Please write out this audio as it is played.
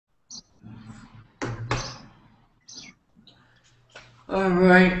All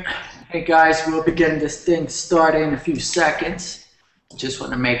right. Hey guys, we'll be getting this thing started in a few seconds. Just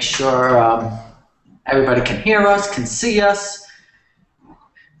want to make sure everybody can hear us, can see us.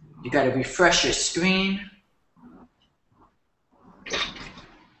 You got to refresh your screen.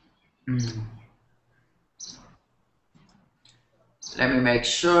 Let me make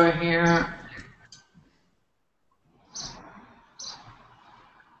sure here.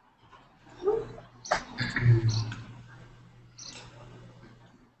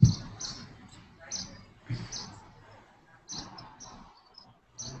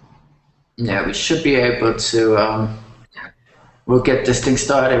 Yeah, we should be able to, we'll get this thing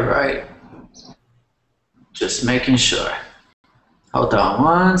started, right? Just making sure. Hold on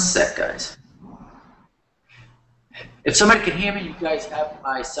one sec, guys. If somebody can hear me, you guys have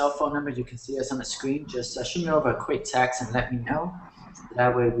my cell phone number. You can see us on the screen. Just shoot me over a quick text and let me know.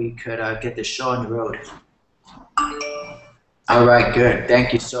 That way we could get the show on the road. All right, good.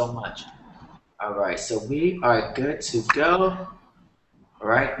 Thank you so much. All right, so we are good to go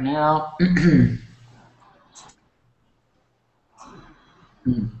right now.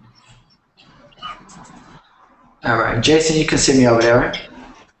 All right, Jason, you can see me over there, right?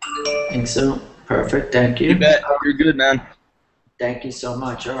 I think so. Perfect. Thank you. You bet. You're good, man. Thank you so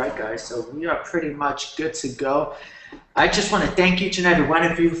much. All right, guys. So we are pretty much good to go. I just want to thank each and every one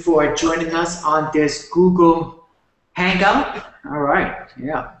of you for joining us on this Google Hangout. All right.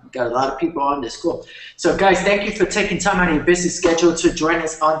 Yeah, we got a lot of people on this. Cool. So, guys, thank you for taking time out of your busy schedule to join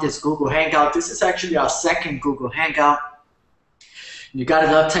us on this Google Hangout. This is actually our second Google Hangout. You gotta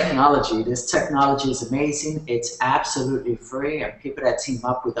love technology. This technology is amazing. It's absolutely free, and people that team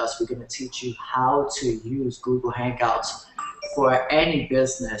up with us, we're gonna teach you how to use Google Hangouts for any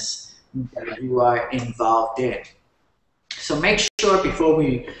business that you are involved in. So make sure before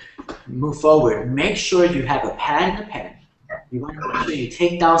we move forward, make sure you have a pad and a pen. You want to make sure you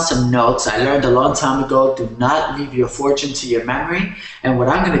take down some notes. I learned a long time ago, do not leave your fortune to your memory. And what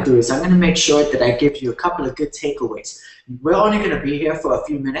I'm going to do is I'm going to make sure that I give you a couple of good takeaways. We're only going to be here for a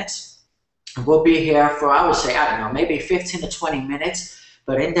few minutes. We'll be here for, I would say, I don't know, maybe 15 to 20 minutes.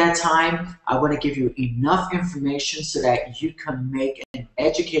 But in that time, I want to give you enough information so that you can make an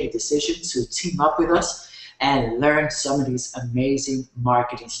educated decision to team up with us and learn some of these amazing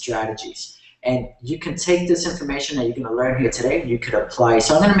marketing strategies. And you can take this information that you're going to learn here today and you could apply.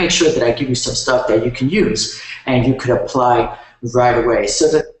 So I'm going to make sure that I give you some stuff that you can use and you could apply right away.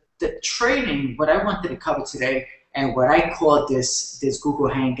 So the training, what I wanted to cover today and what I called this Google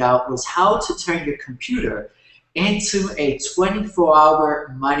Hangout was how to turn your computer into a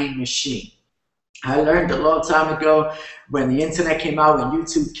 24-hour money machine. I learned a long time ago when the internet came out, when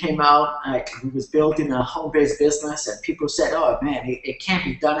YouTube came out, we was building a home-based business and people said, oh man, it can't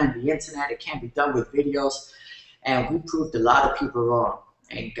be done on the internet, it can't be done with videos. And we proved a lot of people wrong.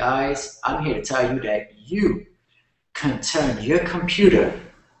 And guys, I'm here to tell you that you can turn your computer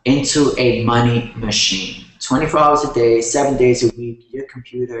into a money machine. 24 hours a day, 7 days a week, your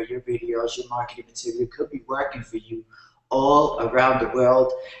computer, your videos, your marketing material could be working for you all around the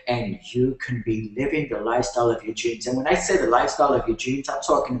world, and you can be living the lifestyle of your dreams. And when I say the lifestyle of your dreams, I'm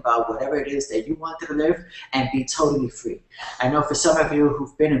talking about whatever it is that you want to live and be totally free. I know for some of you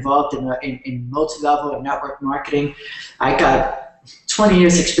who've been involved in multi-level and network marketing, I got 20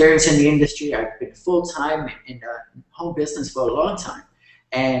 years experience in the industry. I've been full-time in the home business for a long time.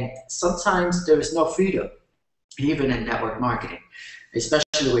 And sometimes there is no freedom, even in network marketing,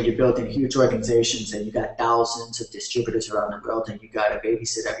 especially when you're building huge organizations and you got thousands of distributors around the world and you got to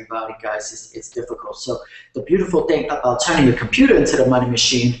babysit everybody, guys. It's difficult. So the beautiful thing about turning your computer into the money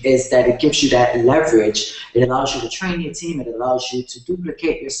machine is that it gives you that leverage. It allows you to train your team. It allows you to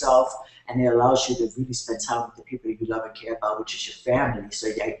duplicate yourself. And it allows you to really spend time with the people you love and care about, which is your family, so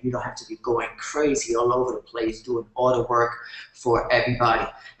that you don't have to be going crazy all over the place doing all the work for everybody.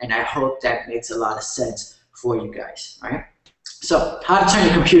 And I hope that makes a lot of sense for you guys, right? So how to turn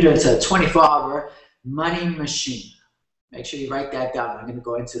your computer into a 24-hour money machine. Make sure you write that down. I'm going to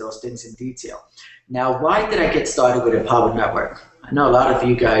go into those things in detail. Now, why did I get started with Empower Network? I know a lot of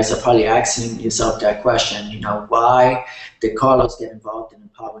you guys are probably asking yourself that question, you know, why did Carlos get involved in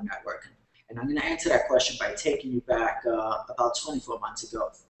Empower Network? And I'm going to answer that question by taking you back about 24 months ago.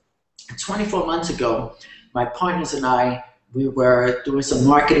 24 months ago, my partners and I, we were doing some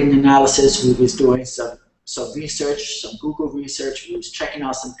marketing analysis. We was doing some research, some Google research. We was checking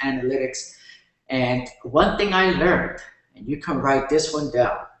out some analytics. And one thing I learned, and you can write this one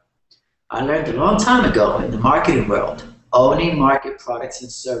down, I learned a long time ago in the marketing world, only market products and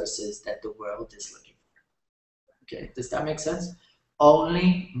services that the world is looking for. Okay, does that make sense?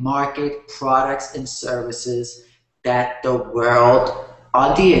 Only market products and services that the world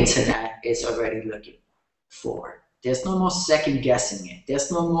on the internet is already looking for. There's no more second guessing it.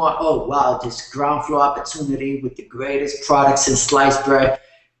 There's no more, oh wow, this ground floor opportunity with the greatest products in sliced bread.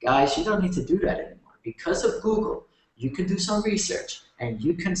 Guys, you don't need to do that anymore. Because of Google, you can do some research and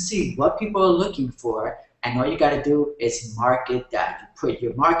you can see what people are looking for, and all you got to do is market that. You put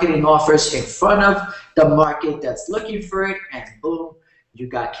your marketing offers in front of the market that's looking for it, and boom, you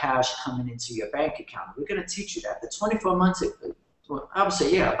got cash coming into your bank account. We're going to teach you that. But 24 months ago, I would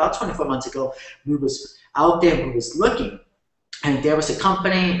say, yeah, about 24 months ago, we was out there, we was looking, and there was a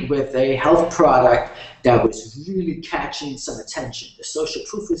company with a health product that was really catching some attention. The social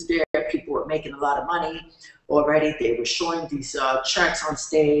proof was there. People were making a lot of money already. They were showing these checks on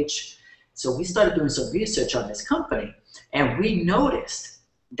stage. So we started doing some research on this company, and we noticed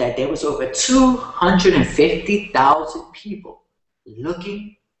that there was over 250,000 people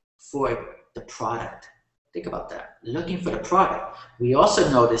looking for the product. Think about that, looking for the product. We also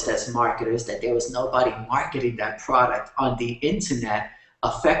noticed as marketers that there was nobody marketing that product on the internet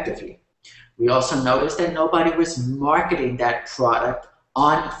effectively. We also noticed that nobody was marketing that product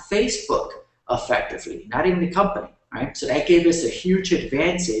on Facebook effectively, not even the company, right? So that gave us a huge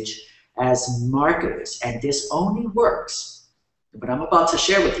advantage as marketers, and this only works, what I'm about to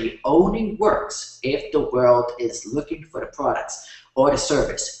share with you only works if the world is looking for the products or the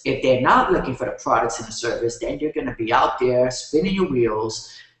service. If they're not looking for the products and the service, then you're going to be out there spinning your wheels,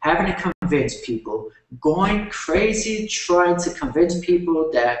 having to convince people, going crazy trying to convince people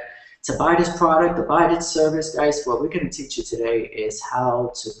that to buy this product, to buy this service. Guys, what we're going to teach you today is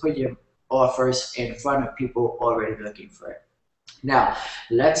how to put your offers in front of people already looking for it. Now,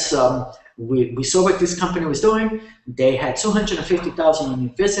 let's we saw what this company was doing. They had 250,000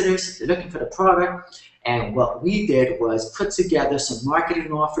 unique visitors looking for the product, and what we did was put together some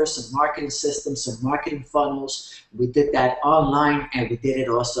marketing offers, some marketing systems, some marketing funnels. We did that online, and we did it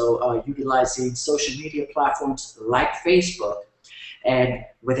also utilizing social media platforms like Facebook. And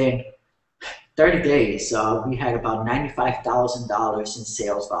within 30 days, we had about $95,000 in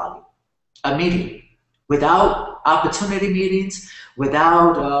sales value immediately, without opportunity meetings,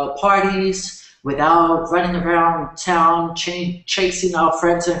 without parties, without running around town chasing our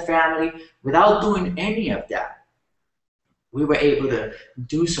friends and family, without doing any of that. We were able to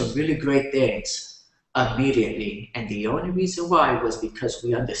do some really great things immediately, and the only reason why was because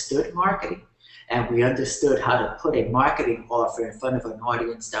we understood marketing, and we understood how to put a marketing offer in front of an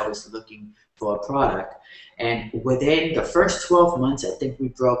audience that was looking for a product. And within the first 12 months, I think we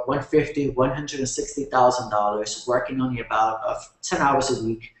broke $160,000 working only about 10 hours a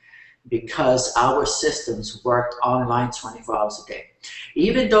week, because our systems worked online 24 hours a day.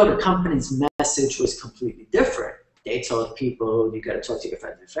 Even though the company's message was completely different, they told people, you got to talk to your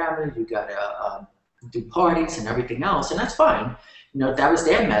friends and family, you got to do parties and everything else, and that's fine. You know, that was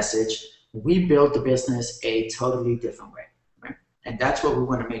their message. We built the business a totally different way, right? And that's what we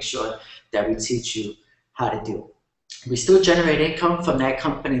want to make sure that we teach you how to do. We still generate income from that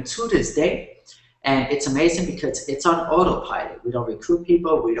company to this day, and it's amazing because it's on autopilot. We don't recruit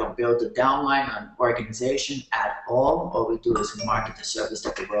people, we don't build a downline on organization at all. All we do is market the service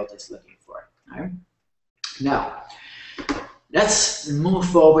that the world is looking for. All right? Now, let's move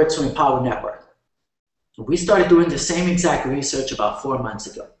forward to Empower Network. We started doing the same exact research about 4 months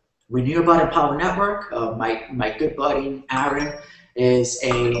ago. We knew about Empower Network. My good buddy Aaron is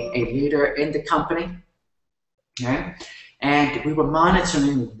a leader in the company, right? And we were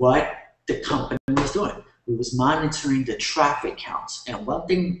monitoring what the company was doing. We was monitoring the traffic counts. And one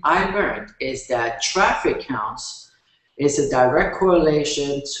thing I learned is that traffic counts is a direct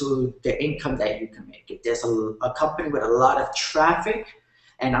correlation to the income that you can make. If there's a company with a lot of traffic,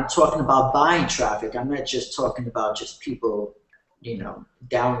 and I'm talking about buying traffic, I'm not just talking about just people, you know,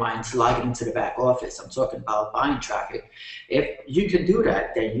 downlines logging into the back office. I'm talking about buying traffic. If you can do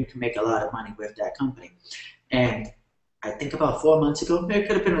that, then you can make a lot of money with that company. And I think about 4 months ago, maybe it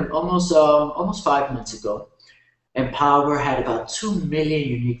could have been almost 5 months ago, Empower had about 2 million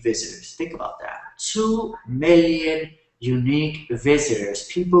unique visitors. Think about that. 2 million unique visitors.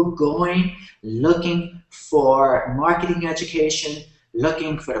 People going, looking for marketing education,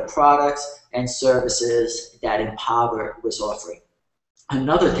 looking for the products and services that Empower was offering.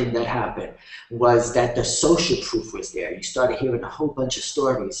 Another thing that happened was that the social proof was there. You started hearing a whole bunch of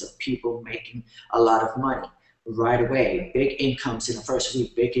stories of people making a lot of money right away. Big incomes in the first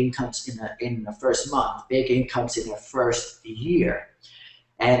week, big incomes in the first month, big incomes in the first year.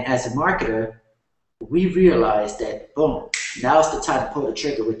 And as a marketer, we realized that, boom, now's the time to pull the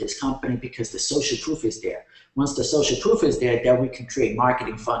trigger with this company because the social proof is there. Once the social proof is there, then we can create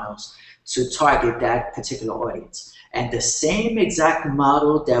marketing funnels to target that particular audience. And the same exact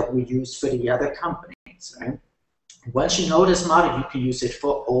model that we used for the other companies, right? Once you know this model, you can use it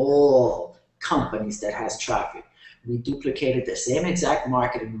for all companies that has traffic. We duplicated the same exact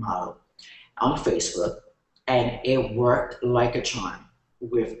marketing model on Facebook, and it worked like a charm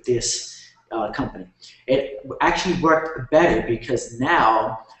with this company. It actually worked better because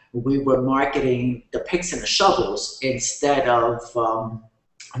now we were marketing the picks and the shovels instead of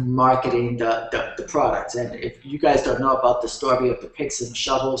marketing the products. And if you guys don't know about the story of the picks and the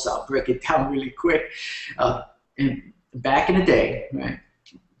shovels, I'll break it down really quick. Back in the day, right,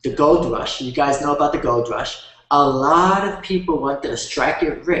 the gold rush, you guys know about the gold rush. A lot of people wanted to strike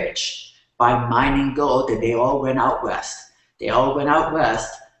it rich by mining gold, and they all went out west. They all went out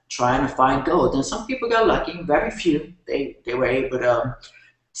west trying to find gold. And some people got lucky, very few. They were able to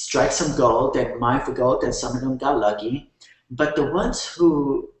strike some gold and mine for gold, and some of them got lucky. But the ones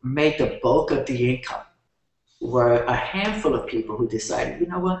who made the bulk of the income were a handful of people who decided, you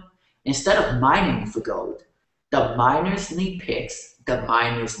know what, instead of mining for gold, the miners need picks, the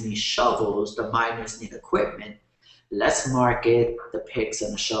miners need shovels, the miners need equipment. Let's market the picks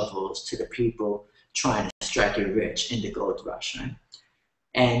and the shovels to the people trying to strike it rich in the gold rush, right?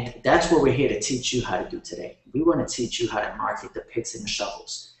 And that's what we're here to teach you how to do today. We want to teach you how to market the picks and the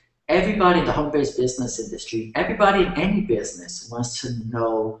shovels. Everybody in the home-based business industry, everybody in any business wants to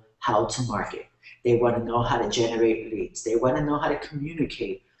know how to market. They want to know how to generate leads. They want to know how to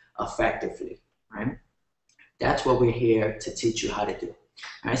communicate effectively, right? That's what we're here to teach you how to do.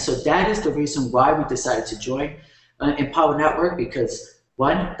 All right, so that is the reason why we decided to join Empower Network, because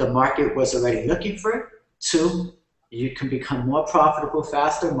one, the market was already looking for it. Two, you can become more profitable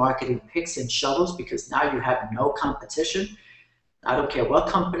faster marketing picks and shovels because now you have no competition. I don't care what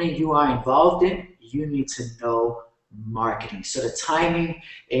company you are involved in, you need to know marketing. So the timing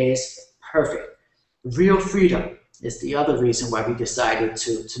is perfect. Real freedom is the other reason why we decided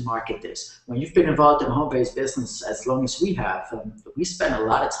to market this. When you've been involved in a home-based business as long as we have, we spend a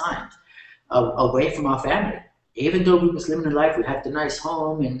lot of time away from our family. Even though we was living a life, we had the nice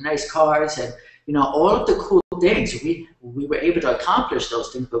home and nice cars and all of the cool things. We were able to accomplish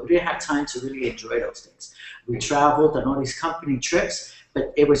those things, but we didn't have time to really enjoy those things. We traveled on all these company trips,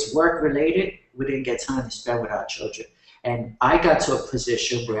 but it was work related. We didn't get time to spend with our children. And I got to a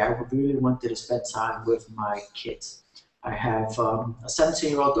position where I really wanted to spend time with my kids. I have a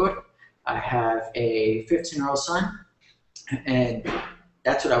 17-year-old daughter. I have a 15-year-old son, and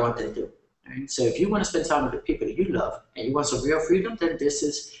that's what I wanted to do. Right? So if you want to spend time with the people that you love and you want some real freedom, then this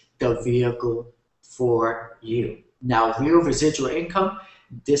is the vehicle for you. Now, real residual income,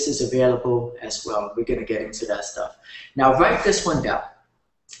 this is available as well. We're going to get into that stuff. Now, write this one down.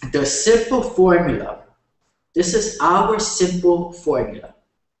 The simple formula. This is our simple formula,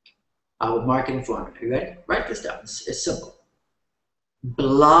 our marketing formula. You ready? Write this down. It's simple.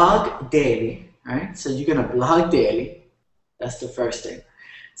 Blog daily. Right? So you're going to blog daily. That's the first thing.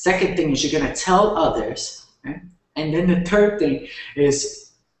 Second thing is you're going to tell others. Right? And then the third thing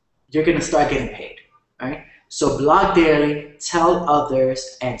is you're going to start getting paid. Right? So blog daily, tell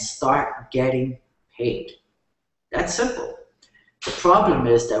others, and start getting paid. That's simple. The problem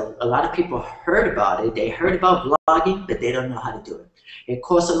is that a lot of people heard about it. They heard about blogging, but they don't know how to do it. It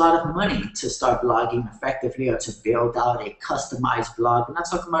costs a lot of money to start blogging effectively or to build out a customized blog. We're not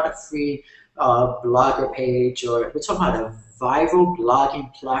talking about a free blogger page, or we're talking about a viral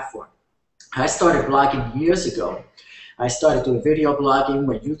blogging platform. I started blogging years ago. I started doing video blogging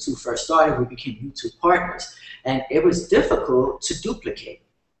when YouTube first started. We became YouTube partners, and it was difficult to duplicate.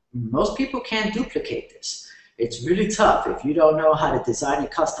 Most people can't duplicate this. It's really tough if you don't know how to design a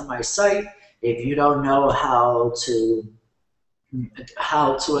customized site, if you don't know how to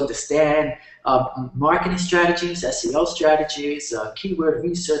understand marketing strategies, SEO strategies, keyword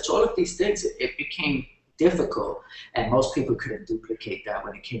research, all of these things. It became difficult, and most people couldn't duplicate that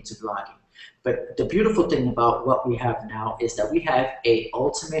when it came to blogging. But the beautiful thing about what we have now is that we have a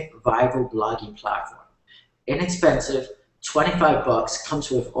ultimate viral blogging platform. Inexpensive, 25 bucks, comes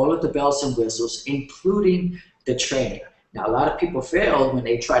with all of the bells and whistles, including the training. Now, a lot of people fail when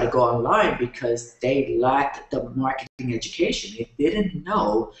they try to go online because they lacked the marketing education. They didn't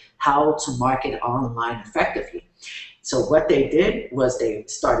know how to market online effectively. So what they did was they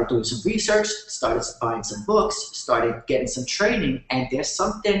started doing some research, started buying some books, started getting some training, and there's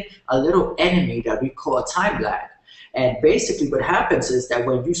something, a little enemy that we call time lag. And basically what happens is that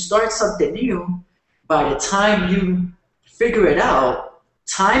when you start something new, by the time you figure it out,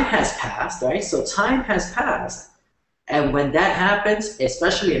 time has passed, right? So time has passed. And when that happens,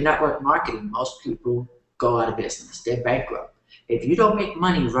 especially in network marketing, most people go out of business. They're bankrupt. If you don't make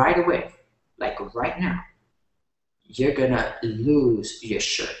money right away, like right now, you're gonna lose your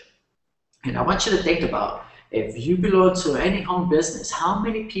shirt. And I want you to think about, if you belong to any home business, how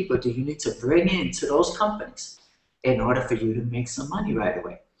many people do you need to bring into those companies in order for you to make some money right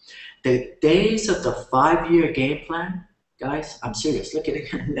away? The days of the 5-year game plan, guys, I'm serious. Look at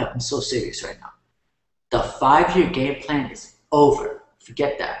it. No, I'm so serious right now. The 5-year game plan is over.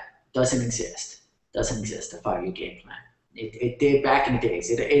 Forget that. Doesn't exist. Doesn't exist, the 5-year game plan. It did back in the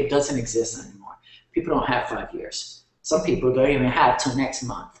days. It doesn't exist anymore. People don't have 5 years. Some people don't even have till next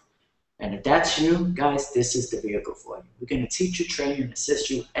month. And if that's you, guys, this is the vehicle for you. We're going to teach you, train you, and assist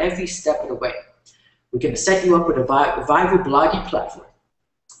you every step of the way. We're going to set you up with a viral blogging platform.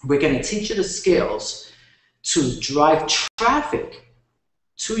 We're going to teach you the skills to drive traffic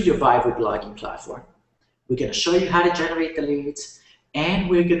to your viral blogging platform. We're going to show you how to generate the leads, and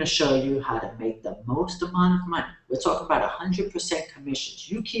we're going to show you how to make the most amount of money. We're talking about 100% commissions.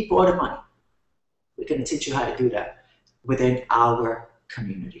 You keep all the money. We're going to teach you how to do that within our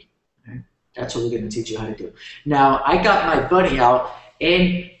community. Okay? That's what we're going to teach you how to do. Now, I got my buddy out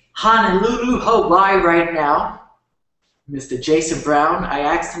in Honolulu, Hawaii right now, Mr. Jason Brown. I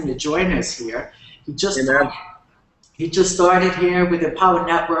asked him to join us here. He just started here with Empower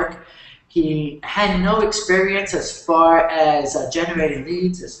Network. He had no experience as far as generating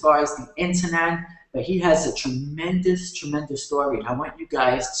leads, as far as the internet, but he has a tremendous, tremendous story. And I want you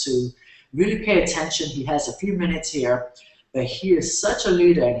guys to really pay attention. He has a few minutes here, but he is such a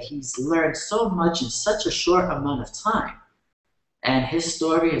leader, and he's learned so much in such a short amount of time. And his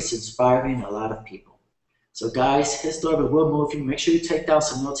story is inspiring a lot of people. So guys, his story will move you. Make sure you take down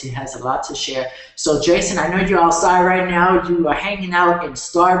some notes. He has a lot to share. So Jason, I know you're outside right now. You are hanging out in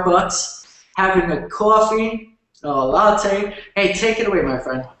Starbucks, having a coffee, a latte. Hey, take it away, my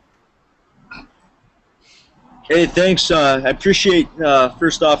friend. Hey, thanks. I appreciate,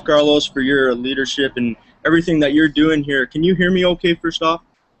 first off, Carlos, for your leadership and everything that you're doing here. Can you hear me okay, first off?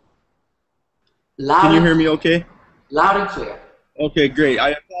 Can you hear me okay? Loud and clear. Okay, great.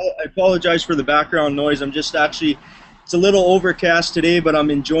 I apologize for the background noise. I'm just actually, it's a little overcast today, but I'm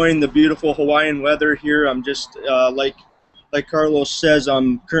enjoying the beautiful Hawaiian weather here. I'm just, like Carlos says,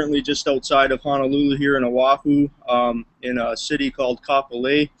 I'm currently just outside of Honolulu here in Oahu, in a city called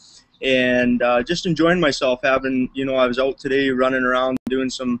Kapolei, and just enjoying myself. Having, I was out today running around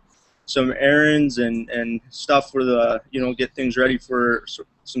doing some errands and stuff for the, get things ready for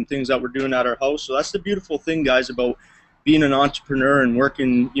some things that we're doing at our house. So that's the beautiful thing, guys, about being an entrepreneur and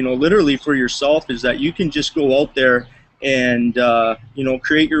working, literally for yourself, is that you can just go out there and,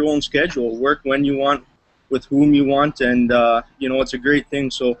 create your own schedule, work when you want, with whom you want, and, it's a great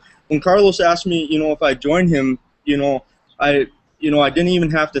thing. So when Carlos asked me, if I joined him, I didn't even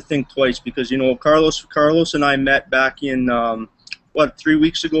have to think twice, because, Carlos and I met back in, 3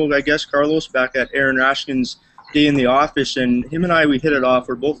 weeks ago, I guess, Carlos, back at Aaron Rashkin's day in the office, and him and I, we hit it off.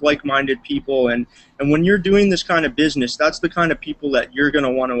 We're both like-minded people, and when you're doing this kind of business, that's the kind of people that you're going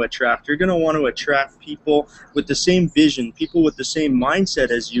to want to attract. You're going to want to attract people with the same vision, people with the same mindset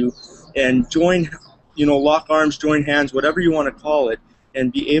as you, and join, lock arms, join hands, whatever you want to call it,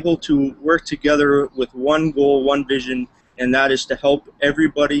 and be able to work together with one goal, one vision, and that is to help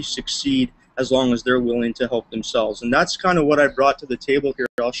everybody succeed as long as they're willing to help themselves. And that's kind of what I brought to the table here.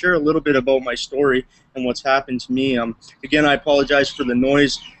 I'll share a little bit about my story and what's happened to me. Again, I apologize for the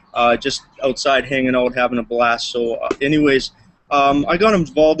noise, just outside hanging out, having a blast. So anyways, I got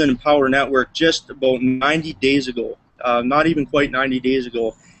involved in Empower Network just about 90 days ago, not even quite 90 days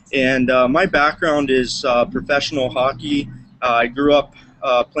ago. And my background is professional hockey. I grew up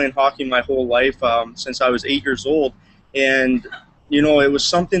playing hockey my whole life, since I was 8 years old. And it was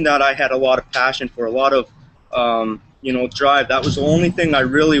something that I had a lot of passion for, a lot of, drive. That was the only thing I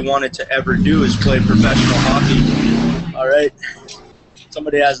really wanted to ever do, is play professional hockey. All right.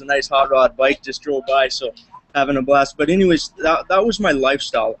 Somebody has a nice hot rod bike, just drove by, so having a blast. But anyways, that was my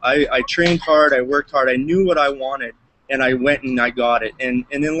lifestyle. I trained hard, I worked hard, I knew what I wanted, and I went and I got it. And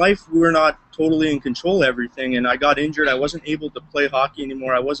in life, we're not totally in control of everything, and I got injured. I wasn't able to play hockey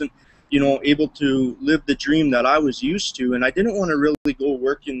anymore. I wasn't able to live the dream that I was used to, and I didn't want to really go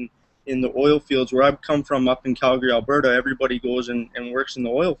work in the oil fields where I've come from, up in Calgary, Alberta. Everybody goes and works in the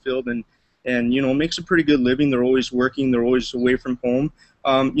oil field and makes a pretty good living. They're always working, they're always away from home,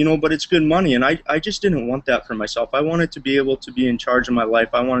 but it's good money, and I just didn't want that for myself. I wanted to be able to be in charge of my life.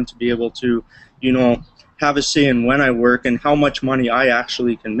 I wanted to be able to, you know, have a say in when I work and how much money I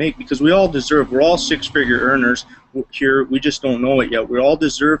actually can make, because we all deserve, we're all six-figure earners here, we just don't know it yet. We all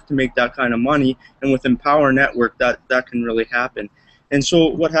deserve to make that kind of money, and with Empower Network that can really happen. And so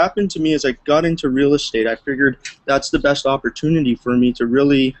what happened to me is I got into real estate. I figured that's the best opportunity for me to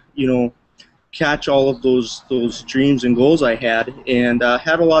really, you know, catch all of those dreams and goals I had, and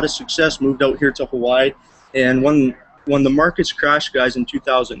had a lot of success. Moved out here to Hawaii, and when the markets crashed, guys, in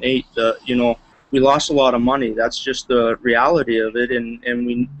 2008, you know, we lost a lot of money. That's just the reality of it, and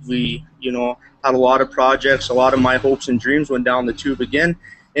we you know, had a lot of projects. A lot of my hopes and dreams went down the tube again.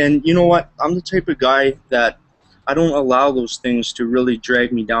 And you know what? I'm the type of guy that I don't allow those things to really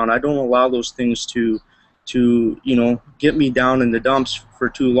drag me down. I don't allow those things to you know, get me down in the dumps for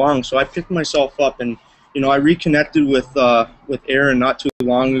too long. So I picked myself up, and you know, I reconnected with Aaron not too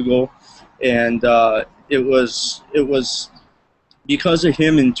long ago, and it was because of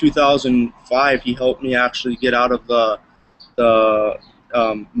him in 2005. He helped me actually get out of the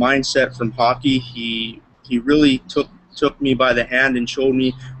mindset from hockey. He really took me by the hand and showed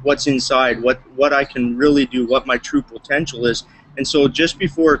me what's inside, what I can really do, what my true potential is. And so just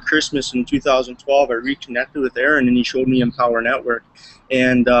before Christmas in 2012, I reconnected with Aaron, and he showed me Empower Network.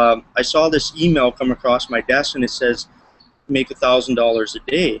 And I saw this email come across my desk, and it says, make $1,000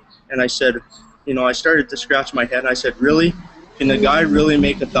 a day. And I said, you know, I started to scratch my head, and I said, really? Can a guy really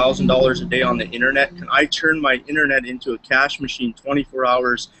make $1,000 a day on the internet? Can I turn my internet into a cash machine 24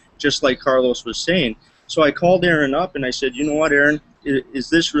 hours, just like Carlos was saying? So I called Aaron up, and I said, you know what, Aaron, is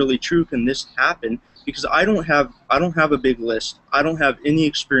this really true? Can this happen? Because I don't have a big list. I don't have any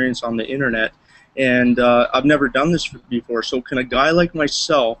experience on the internet, and I've never done this before. So can a guy like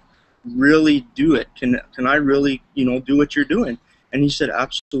myself really do it? Can I really, you know, do what you're doing? And he said,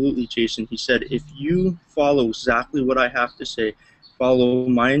 absolutely, Jason. He said, if you follow exactly what I have to say, follow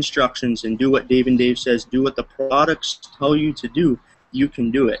my instructions, and do what Dave and Dave says, do what the products tell you to do, you can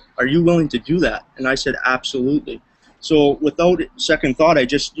do it. Are you willing to do that? And I said, absolutely. So without second thought, I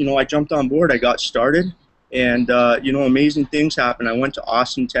just, you know, I jumped on board. I got started, and you know, amazing things happened. I went to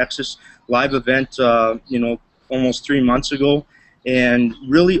Austin, Texas, live event, you know, almost 3 months ago, and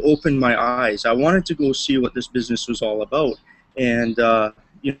really opened my eyes. I wanted to go see what this business was all about, and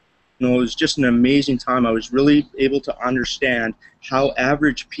you know, it was just an amazing time. I was really able to understand how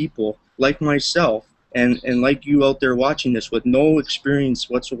average people like myself and like you out there watching this with no experience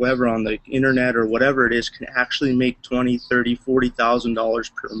whatsoever on the internet or whatever it is can actually make $20,000, $30,000,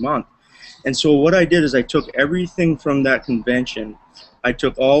 $40,000 per month. And so what I did is I took everything from that convention. I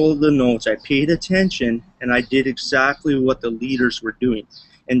took all of the notes, I paid attention, and I did exactly what the leaders were doing.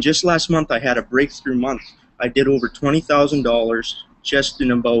 And just last month I had a breakthrough month. I did over $20,000 just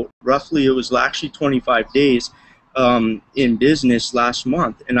in about, roughly, it was actually 25 days in business last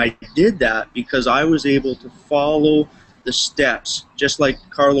month. And I did that because I was able to follow the steps, just like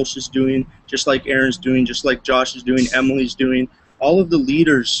Carlos is doing, just like Aaron's doing, just like Josh is doing, Emily's doing. All of the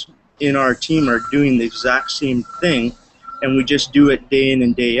leaders in our team are doing the exact same thing, and we just do it day in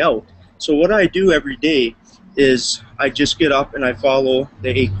and day out. So what I do every day is I just get up and I follow the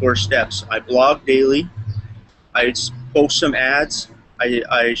 8 core steps. I blog daily, I post some ads,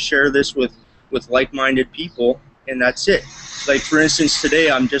 I share this with like-minded people, and that's it. Like for instance, today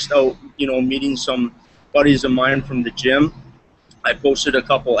I'm just out, you know, meeting some buddies of mine from the gym. I posted a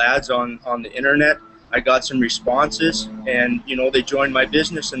couple ads on the internet. I got some responses, and you know, they joined my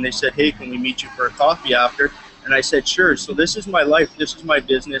business and they said, hey, can we meet you for a coffee after? And I said, sure. So this is my life, this is my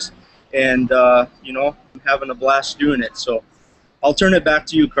business, and you know, I'm having a blast doing it. So I'll turn it back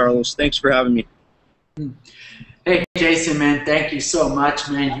to you, Carlos. Thanks for having me. Hey Jason, man, thank you so much,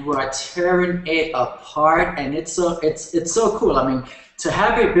 man. You are tearing it apart, and it's so cool. I mean, to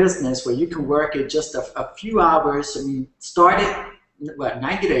have a business where you can work it just a few hours. I mean, started what,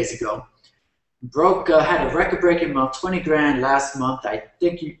 90 days ago. Broke, had a record-breaking month, 20 grand last month. I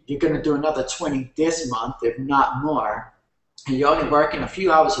think you're going to do another 20 this month, if not more. And you're only working a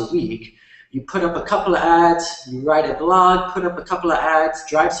few hours a week. You put up a couple of ads, you write a blog, put up a couple of ads,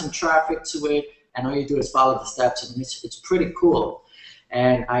 drive some traffic to it, and all you do is follow the steps, and it's pretty cool.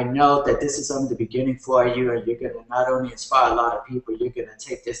 And I know that this is only the beginning for you, and you're going to not only inspire a lot of people, you're going to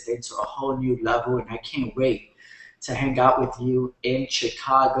take this thing to a whole new level, and I can't wait to hang out with you in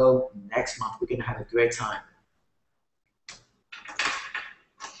Chicago next month. We're going to have a great time.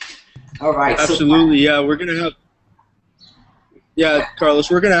 All right. Absolutely, so, yeah. We're going to have, yeah,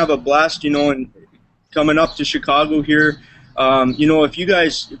 Carlos, we're going to have a blast, you know, and coming up to Chicago here. You know, if you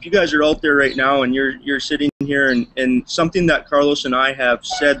guys are out there right now and you're sitting here, and something that Carlos and I have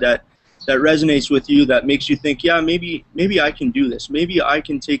said that that resonates with you, that makes you think, yeah, maybe I can do this. Maybe I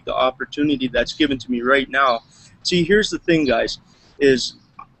can take the opportunity that's given to me right now. See, here's the thing, guys, is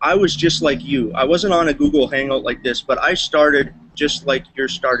I was just like you. I wasn't on a Google Hangout like this, but I started just like you're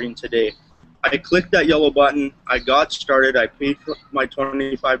starting today. I clicked that yellow button. I got started. I paid for my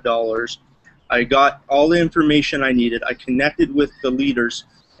 $25. I got all the information I needed. I connected with the leaders,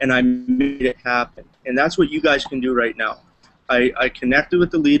 and I made it happen. And that's what you guys can do right now. I connected with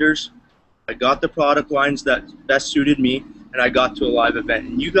the leaders. I got the product lines that best suited me, and I got to a live event.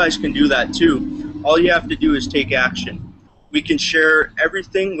 And you guys can do that too. All you have to do is take action. We can share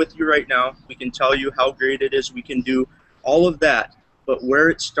everything with you right now. We can tell you how great it is. We can do all of that. But where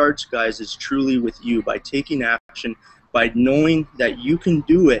it starts, guys, is truly with you, by taking action, by knowing that you can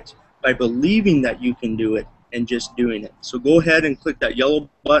do it, by believing that you can do it, and just doing it. So go ahead and click that yellow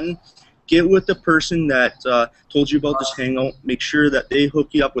button. Get with the person that told you about this hangout. Make sure that they hook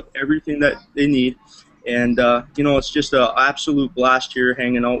you up with everything that they need. And, you know, it's just an absolute blast here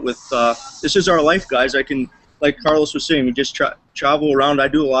hanging out with, this is our life, guys. I can, like Carlos was saying, we just travel around. I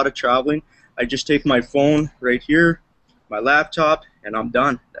do a lot of traveling. I just take my phone right here, my laptop, and I'm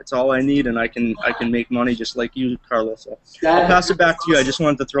done. That's all I need, and I can make money just like you, Carlos. So I'll pass it back to you. I just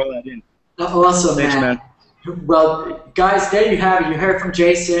wanted to throw that in. Awesome, Thanks, man. Well, guys, there you have it. You heard from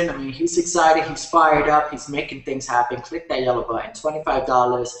Jason. I mean, he's excited. He's fired up. He's making things happen. Click that yellow button.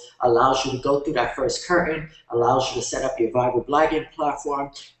 $25 allows you to go through that first curtain, allows you to set up your viral blogging platform.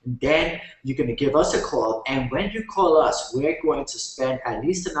 And then you're going to give us a call. And when you call us, we're going to spend at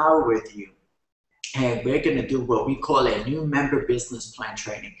least an hour with you. And we're going to do what we call a new member business plan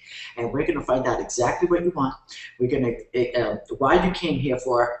training. And we're going to find out exactly what you want. We're going to, why you came here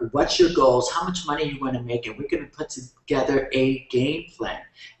for, what's your goals, how much money you want to make, and we're going to put together a game plan.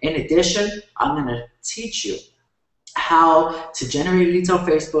 In addition, I'm going to teach you how to generate leads on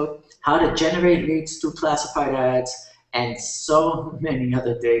Facebook, how to generate leads through classified ads, and so many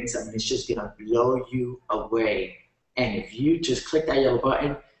other things. I mean, it's just going to blow you away. And if you just click that yellow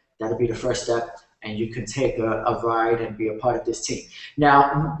button, that'll be the first step, and you can take a ride and be a part of this team.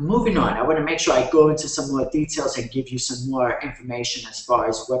 Now, moving on, I want to make sure I go into some more details and give you some more information as far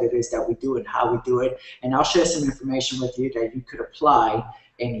as what it is that we do and how we do it. And I'll share some information with you that you could apply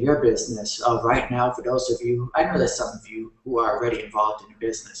in your business right now. For those of you, I know there's some of you who are already involved in the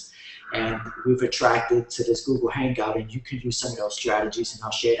business, and we've attracted to this Google Hangout, and you can use some of those strategies, and I'll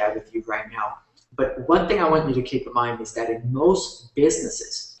share that with you right now. But one thing I want you to keep in mind is that in most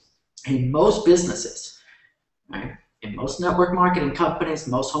businesses, right, in most network marketing companies,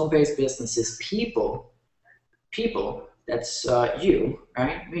 most home-based businesses, people, that's you,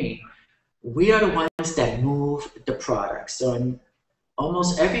 right, me, we are the ones that move the product. So in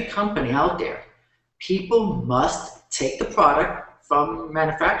almost every company out there, people must take the product from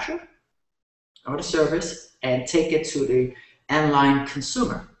manufacturer or the service and take it to the end-line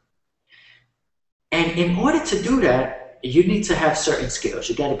consumer. And in order to do that, you need to have certain skills.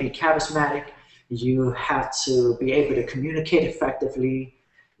 You got to be charismatic. You have to be able to communicate effectively.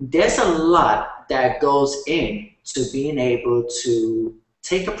 There's a lot that goes into being able to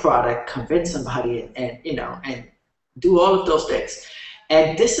take a product, convince somebody, and you know, and do all of those things.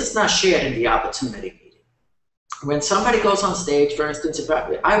 And this is not shared in the opportunity meeting. When somebody goes on stage, for instance, if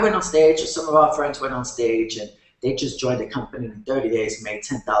I went on stage, or some of our friends went on stage, and they just joined the company in 30 days and made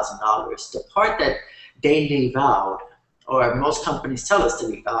 $10,000. The part that they leave out, or most companies tell us to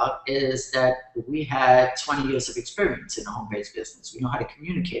leave out, is that we had 20 years of experience in the home-based business. We know how to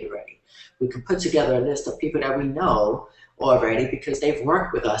communicate already. We can put together a list of people that we know already because they've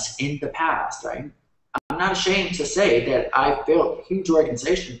worked with us in the past, right? I'm not ashamed to say that I've built huge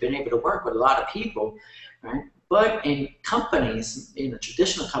organizations, been able to work with a lot of people, right? But in companies, in the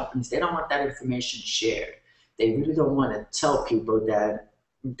traditional companies, they don't want that information shared. They really don't want to tell people that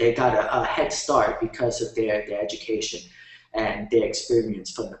they got a head start because of their education and their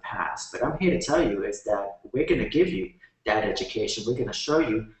experience from the past. But I'm here to tell you is that we're going to give you that education. We're going to show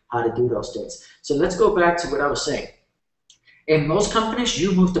you how to do those things. So let's go back to what I was saying. In most companies,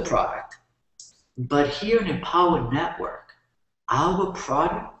 you move the product. But here in Empower Network, our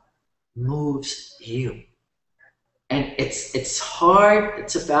product moves you. And it's hard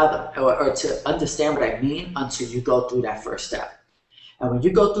to fathom or to understand what I mean until you go through that first step. And when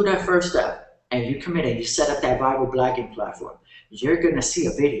you go through that first step and you commit and you set up that viral blogging platform, you're going to see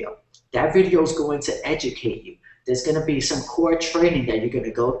a video. That video is going to educate you. There's going to be some core training that you're going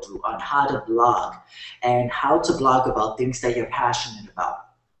to go through on how to blog and how to blog about things that you're passionate about.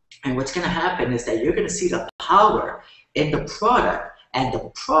 And what's going to happen is that you're going to see the power in the product, and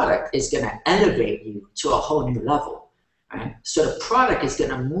the product is going to elevate you to a whole new level. right? So the product is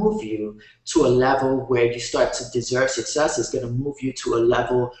going to move you to a level where you start to deserve success. It's going to move you to a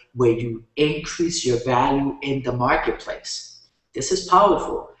level where you increase your value in the marketplace. This is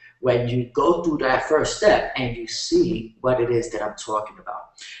powerful when you go through that first step and you see what it is that I'm talking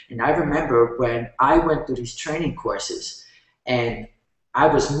about. And I remember when I went through these training courses and I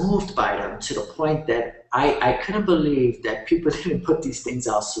was moved by them to the point that I couldn't believe that people didn't put these things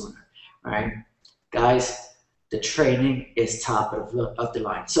out sooner, right? Guys, the training is top of the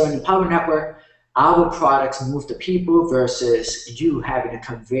line. So in the Power Network, our products move the people versus you having to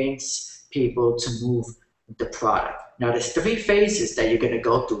convince people to move the product. Now, there's 3 phases that you're going to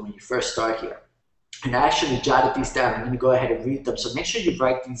go through when you first start here. And I actually jotted these down. I'm going to go ahead and read them. So make sure you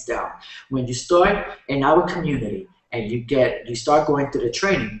write these down. When you start in our community and you start going through the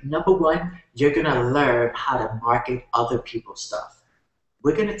training, number 1, you're going to learn how to market other people's stuff.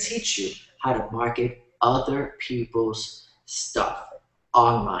 We're going to teach you how to market other people's stuff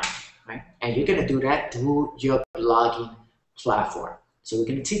online, right? And you're going to do that through your blogging platform. So we're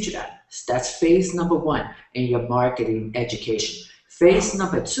going to teach you that. That's phase number 1 in your marketing education. Phase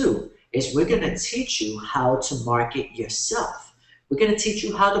number 2 is we're going to teach you how to market yourself. We're going to teach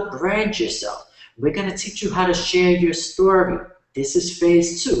you how to brand yourself. We're going to teach you how to share your story. This is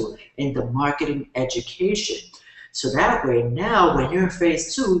phase 2 in the marketing education. So that way, now when you're in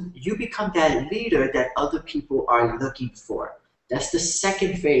phase 2, you become that leader that other people are looking for. That's the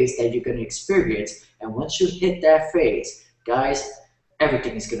second phase that you're going to experience. And once you hit that phase, guys,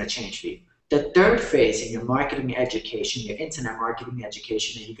 everything is going to change for you. The third phase in your marketing education, your internet marketing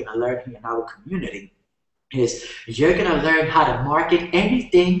education, and you're going to learn here in our community, is you're going to learn how to market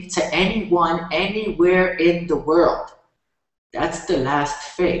anything to anyone, anywhere in the world. That's the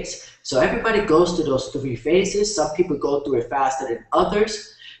last phase. So everybody goes through those 3 phases. Some people go through it faster than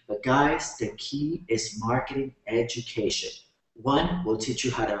others. But guys, the key is marketing education. 1, we'll teach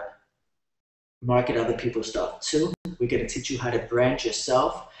you how to market other people's stuff. 2, we're going to teach you how to brand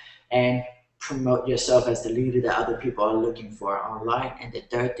yourself and promote yourself as the leader that other people are looking for online. And the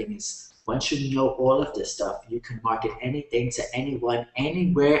third thing is, once you know all of this stuff, you can market anything to anyone,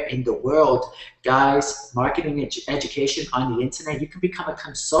 anywhere in the world. Guys, marketing education on the internet, you can become a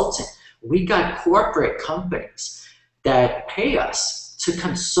consultant. We got corporate companies that pay us to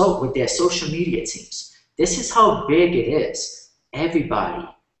consult with their social media teams. This is how big it is. Everybody,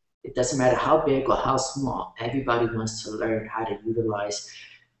 it doesn't matter how big or how small, everybody wants to learn how to utilize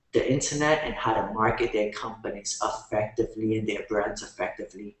the internet and how to market their companies effectively and their brands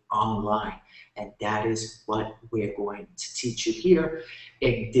effectively online. And that is what we're going to teach you here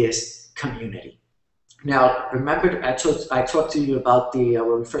in this community. Now, remember, I talked to you about the,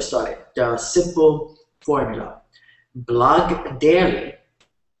 when we first started, the simple formula. Blog daily,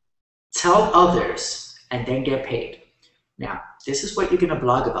 tell others, and then get paid. Now, this is what you're going to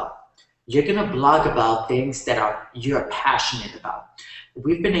blog about. You're going to blog about things that you're passionate about.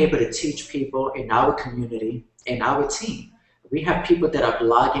 We've been able to teach people in our community, in our team. We have people that are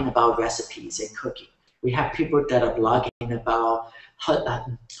blogging about recipes and cooking. We have people that are blogging about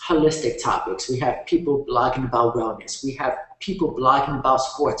holistic topics. We have people blogging about wellness. We have people blogging about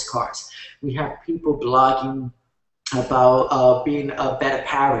sports cars. We have people blogging about being a better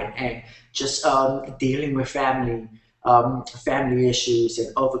parent and just dealing with family issues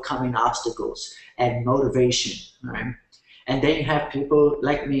and overcoming obstacles and motivation, right? And then you have people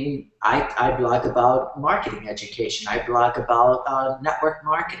like me. I blog about marketing education. I blog about network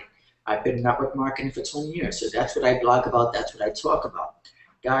marketing. I've been network marketing for 20 years, so that's what I blog about. That's what I talk about.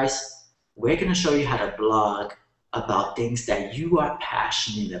 Guys, we're going to show you how to blog about things that you are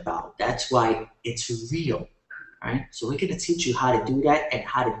passionate about. That's why it's real. Right? So we're going to teach you how to do that and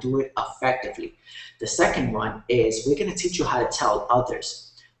how to do it effectively. The second one is we're going to teach you how to tell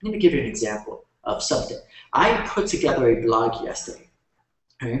others. Let me give you an example of something. I put together a blog yesterday.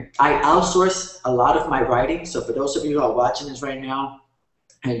 Right? I outsource a lot of my writing. So for those of you who are watching this right now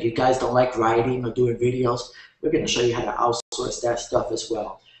and you guys don't like writing or doing videos, we're going to show you how to outsource that stuff as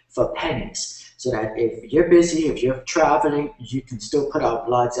well for pennies. So that if you're busy, if you're traveling, you can still put out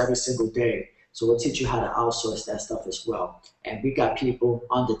blogs every single day. So we'll teach you how to outsource that stuff as well. And we got people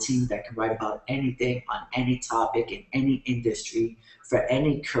on the team that can write about anything on any topic in any industry for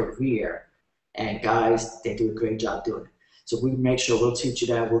any career. And guys, they do a great job doing it. So we make sure we'll teach you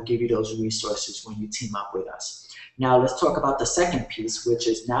that. We'll give you those resources when you team up with us. Now let's talk about the second piece, which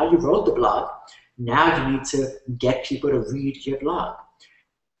is now you wrote the blog. Now you need to get people to read your blog.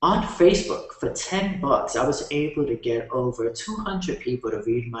 On Facebook, for 10 bucks, I was able to get over 200 people to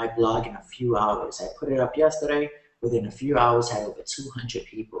read my blog in a few hours. I put it up yesterday. Within a few hours, I had over 200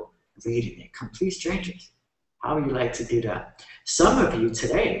 people reading it, complete strangers. How would you like to do that? Some of you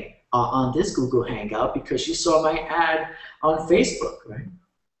today are on this Google Hangout because you saw my ad on Facebook, right?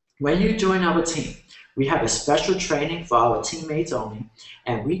 When you join our team, we have a special training for our teammates only,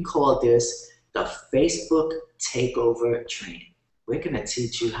 and we call this the Facebook Takeover Training. We're going to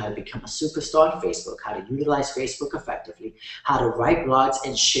teach you how to become a superstar on Facebook, how to utilize Facebook effectively, how to write blogs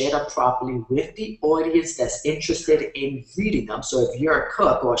and share them properly with the audience that's interested in reading them. So if you're a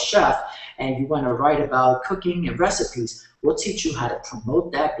cook or a chef and you want to write about cooking and recipes, we'll teach you how to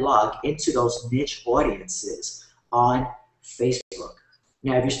promote that blog into those niche audiences on Facebook.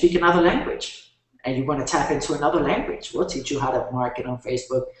 Now, if you speak another language and you want to tap into another language, we'll teach you how to market on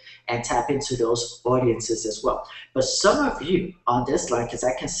Facebook and tap into those audiences as well. But some of you on this line, because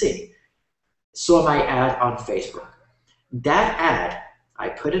I can see, saw my ad on Facebook. That ad, I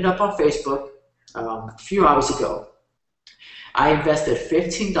put it up on Facebook a few hours ago. I invested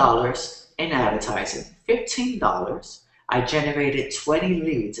 $15 in advertising, $15. I generated 20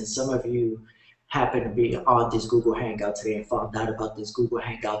 leads, and some of you happen to be on this Google Hangout today and found out about this Google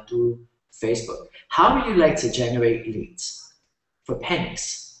Hangout through Facebook. How would you like to generate leads for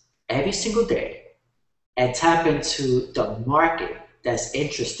pennies every single day and tap into the market that's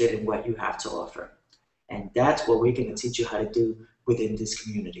interested in what you have to offer? And that's what we're going to teach you how to do within this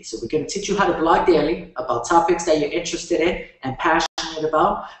community. So we're going to teach you how to blog daily about topics that you're interested in and passionate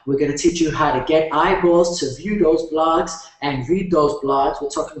about. We're going to teach you how to get eyeballs to view those blogs and read those blogs. We're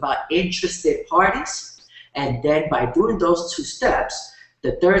talking about interested parties. And then by doing those two steps,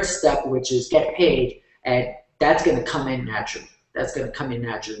 the third step, which is get paid, and that's going to come in naturally. That's going to come in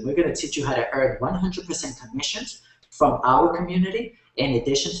naturally. We're going to teach you how to earn 100% commissions from our community. In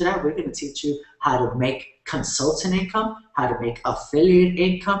addition to that, we're going to teach you how to make consultant income, how to make affiliate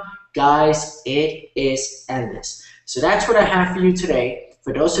income. Guys, it is endless. So that's what I have for you today.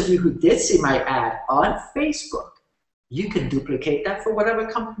 For those of you who did see my ad on Facebook, you can duplicate that for whatever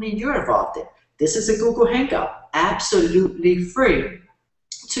company you're involved in. This is a Google Hangout, absolutely free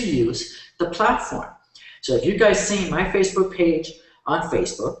to use the platform. So if you guys see my Facebook page on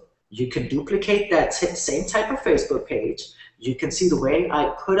Facebook, you can duplicate that same type of Facebook page. You can see the way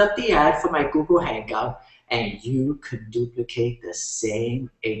I put up the ad for my Google Hangout, and you can duplicate the same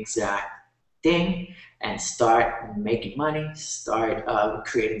exact thing and start making money, start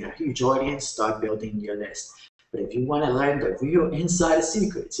creating a huge audience, start building your list. But if you want to learn the real insider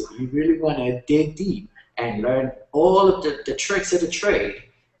secrets, if you really want to dig deep and learn all of the tricks of the trade,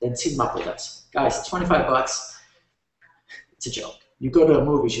 then team up with us. Guys, 25 bucks, it's a joke. You go to the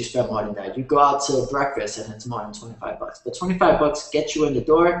movies, you spend more than that. You go out to breakfast and it's more than 25 bucks. But 25 bucks gets you in the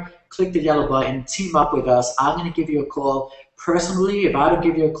door. Click the yellow button, team up with us. I'm going to give you a call personally. If I don't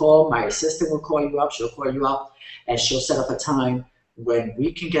give you a call, my assistant will call you up. She'll call you up and she'll set up a time when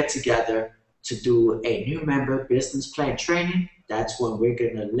we can get together to do a new member business plan training. That's when we're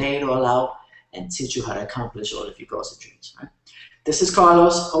going to lay it all out and teach you how to accomplish all of your goals and dreams. Right? This is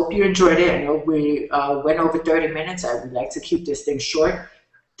Carlos. Hope you enjoyed it. I know we went over 30 minutes. I would like to keep this thing short.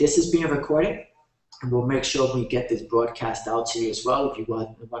 This is being recorded, and we'll make sure we get this broadcast out to you as well if you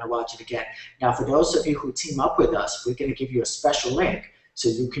want to watch it again. Now, for those of you who team up with us, we're going to give you a special link so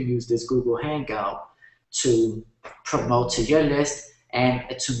you can use this Google Hangout to promote to your list and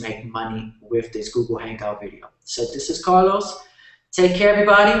to make money with this Google Hangout video. So this is Carlos. Take care,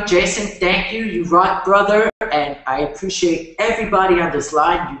 everybody. Jason, thank you. You rock, brother. And I appreciate everybody on this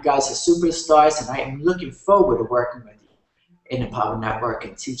line. You guys are superstars, and I am looking forward to working with you in the Power Network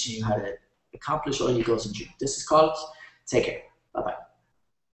and teaching you how to accomplish all your goals and dreams. This is Carlos. Take care. Bye-bye.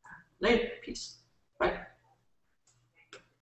 Later. Peace.